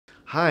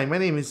Hi, my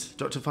name is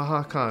Dr.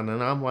 Fakhar Khan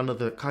and I'm one of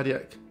the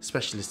cardiac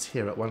specialists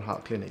here at One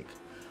Heart Clinic.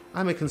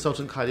 I'm a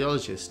consultant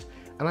cardiologist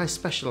and I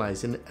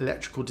specialise in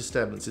electrical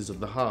disturbances of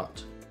the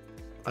heart.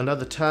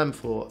 Another term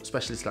for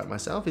specialists like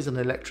myself is an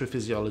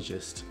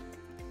electrophysiologist.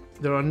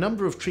 There are a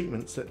number of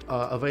treatments that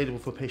are available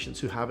for patients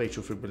who have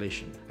atrial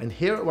fibrillation, and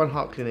here at One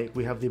Heart Clinic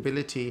we have the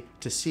ability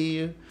to see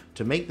you,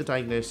 to make the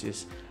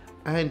diagnosis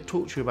and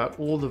talk to you about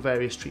all the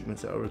various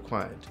treatments that are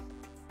required.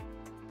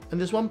 And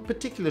there's one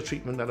particular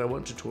treatment that I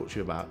want to talk to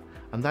you about,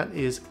 and that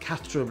is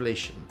catheter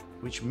ablation,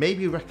 which may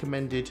be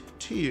recommended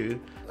to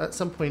you at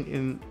some point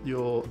in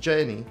your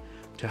journey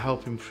to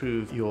help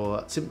improve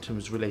your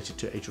symptoms related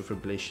to atrial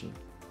fibrillation.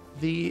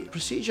 The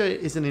procedure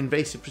is an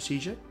invasive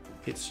procedure.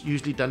 It's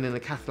usually done in a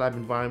cath lab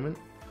environment.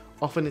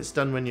 Often it's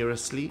done when you're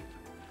asleep,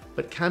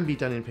 but can be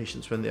done in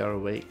patients when they are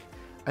awake.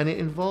 And it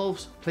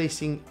involves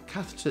placing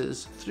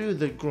catheters through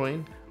the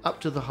groin up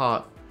to the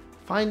heart,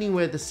 finding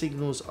where the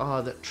signals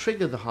are that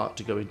trigger the heart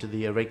to go into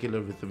the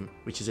irregular rhythm,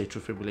 which is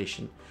atrial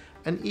fibrillation,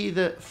 and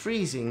either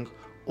freezing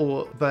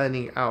or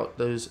burning out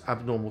those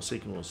abnormal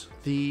signals.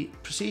 The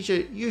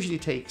procedure usually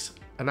takes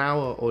an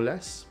hour or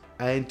less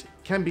and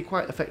can be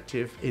quite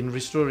effective in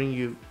restoring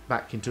you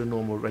back into a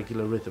normal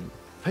regular rhythm.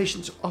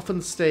 Patients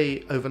often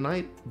stay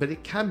overnight, but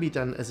it can be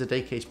done as a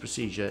day case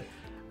procedure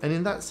and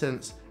in that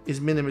sense is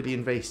minimally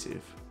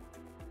invasive.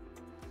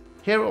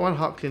 Here at One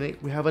Heart Clinic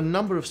we have a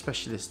number of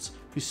specialists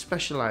who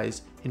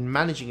specialise in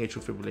managing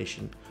atrial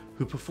fibrillation,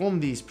 who perform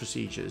these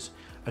procedures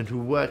and who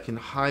work in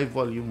high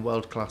volume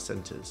world-class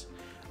centres.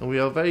 And we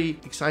are very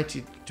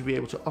excited to be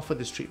able to offer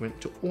this treatment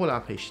to all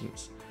our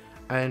patients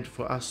and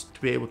for us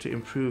to be able to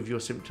improve your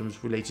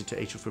symptoms related to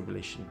atrial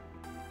fibrillation.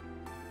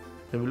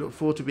 And we look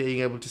forward to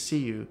being able to see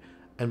you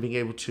and being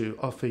able to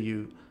offer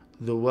you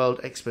the world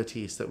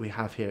expertise that we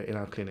have here in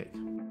our clinic.